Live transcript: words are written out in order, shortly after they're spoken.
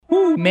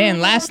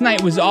Man, last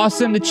night was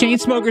awesome. The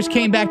Chainsmokers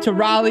came back to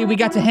Raleigh. We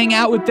got to hang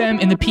out with them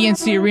in the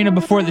PNC Arena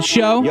before the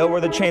show. Yo,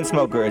 we're the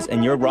Chainsmokers,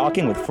 and you're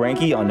rocking with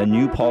Frankie on the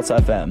new Pulse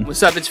FM.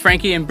 What's up? It's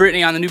Frankie and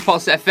Brittany on the new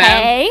Pulse FM.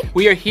 Hey.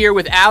 We are here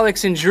with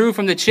Alex and Drew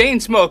from the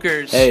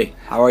Chainsmokers. Hey,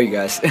 how are you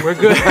guys? We're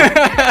good.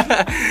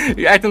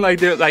 You're acting like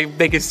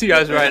they can see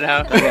us right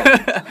now.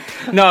 Yeah.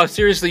 No,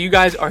 seriously, you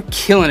guys are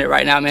killing it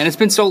right now, man. It's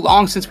been so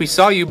long since we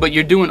saw you, but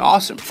you're doing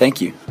awesome.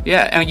 Thank you.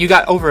 Yeah, and you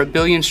got over 1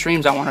 billion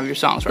streams on one of your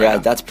songs right now. Yeah,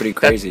 that's pretty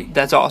crazy.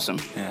 That's awesome.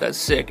 Yeah. That's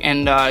sick.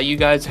 And you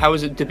guys, how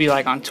is it to be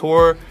like on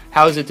tour?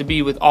 How is it to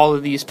be with all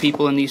of these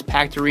people in these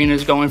packed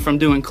arenas, going from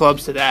doing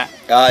clubs to that?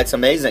 It's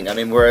amazing. I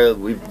mean, we're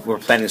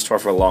planning this tour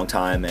for a long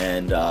time,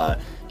 and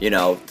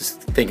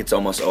just think it's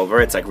almost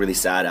over. It's like really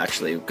sad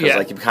actually, because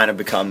like you kind of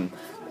become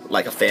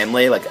like a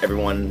family. Like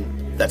everyone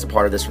that's a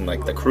part of this, from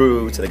like the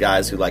crew to the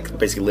guys who like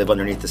basically live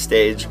underneath the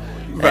stage,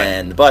 right,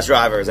 and the bus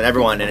drivers and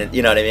everyone. And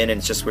you know what I mean. And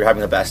it's just we're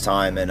having the best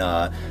time, and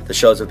the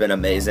shows have been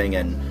amazing,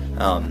 and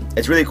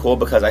it's really cool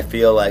because I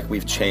feel like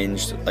we've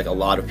changed like a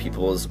lot of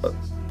people's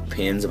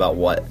opinions about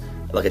what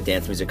like a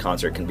dance music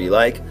concert can be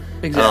like,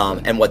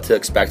 exactly, and what to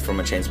expect from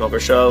a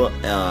Chainsmokers show.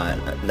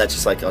 And that's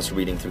just like us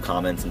reading through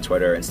comments and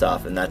Twitter and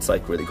stuff, and that's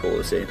like really cool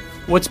to see.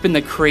 What's been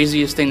the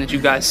craziest thing that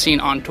you guys seen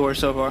on tour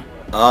so far?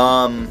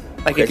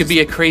 Like it could be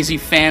a crazy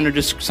fan or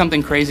just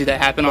something crazy that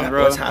happened on the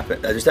road. What's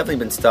happened? There's definitely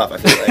been stuff, I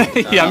feel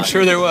like. Yeah, I'm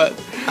sure there was.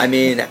 I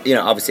mean,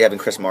 obviously having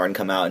Chris Martin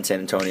come out in San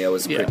Antonio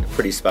was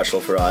pretty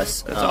special for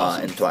us. That's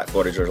awesome. And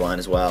Florida Georgia Line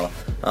as well.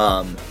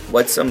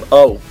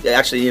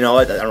 Actually, you know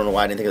what? I don't know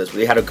why I didn't think of this.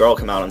 We had a girl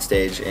come out on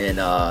stage in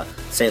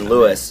St.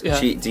 Louis. Yeah.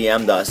 She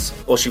DM'd us.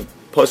 Well, she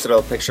posted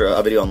a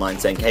video online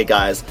saying, "Hey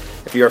guys,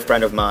 if you're a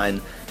friend of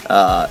mine,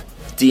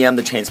 DM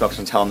the Chainsmokers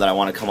and tell them that I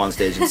want to come on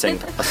stage and sing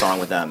a song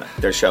with them at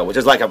their show," which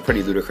is like a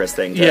pretty ludicrous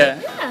thing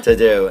to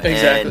do.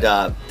 Exactly.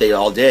 And they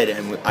all did,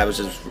 and we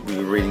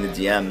were reading the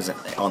DMs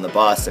on the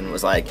bus, and it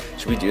was like,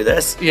 should we do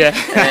this? Yeah.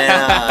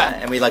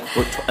 And we like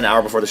an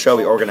hour before the show,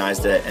 we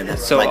organized it, and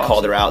so like awesome.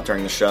 Called her out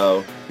during the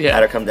show. Yeah.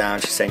 Had her come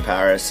down. She sang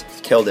Paris,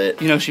 killed it.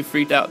 You know, she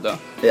freaked out though.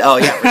 Oh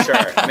yeah, for sure.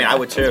 I mean, I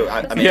would too.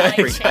 I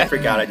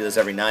freak out. I do this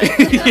every night.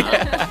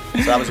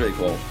 So that was really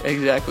cool.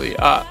 Exactly.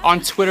 On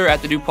Twitter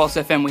at the new Pulse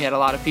FM, we had a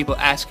lot of people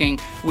asking,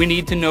 we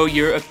need to know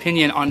your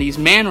opinion on these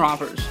man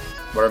robbers.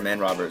 What are man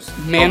robbers?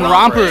 Man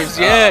rompers,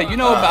 yeah, you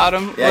know about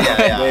them. Yeah.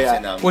 I've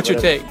seen them. What's your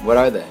take? What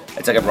are they?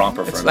 It's like a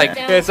romper for a man.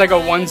 It's like a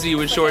onesie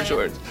with short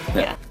shorts.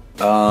 Yeah.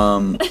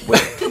 Wait,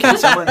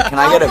 can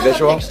I get a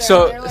visual?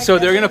 So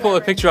they're gonna pull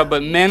a picture up,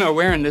 but men are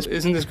wearing this.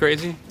 Isn't this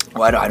crazy?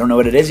 Well, I don't know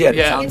what it is yet.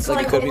 Yeah. It sounds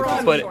like it could be.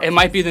 But it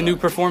might be the new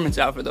performance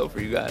outfit though for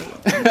you guys.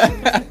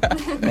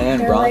 Man,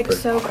 They're romper. like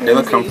so crazy. They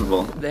look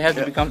comfortable. They have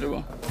to be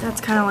comfortable.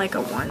 That's kind of like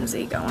a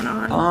onesie going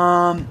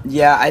on.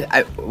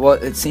 Yeah, well,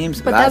 it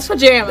seems. But that's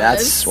pajamas.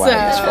 That's swag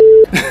as so.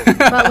 f***.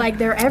 But like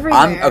they're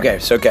everywhere.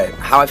 Okay.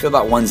 How I feel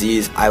about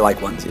onesies, I like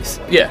onesies.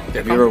 Yeah.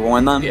 Have you ever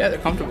worn them? Yeah, they're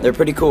comfortable. They're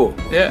pretty cool.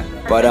 Yeah.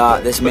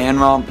 But this man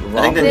romper.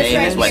 I think the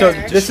name is like. So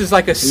this is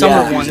like a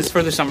summer one. Yeah. It's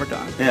for the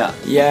summertime. Yeah.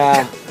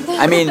 Yeah.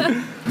 I mean,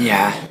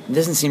 yeah. It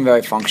doesn't seem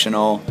very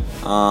functional.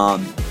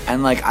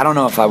 And like, I don't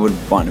know if I would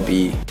want to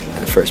be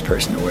the first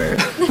person to wear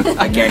it.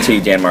 I guarantee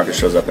you Dan Marcus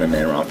shows up in a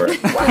man romper.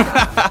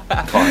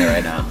 I'm calling it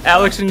right now.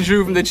 Alex and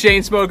Drew from the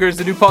Chainsmokers,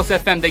 the new Pulse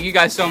FM. Thank you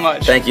guys so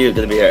much. Thank you.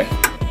 Good to be here.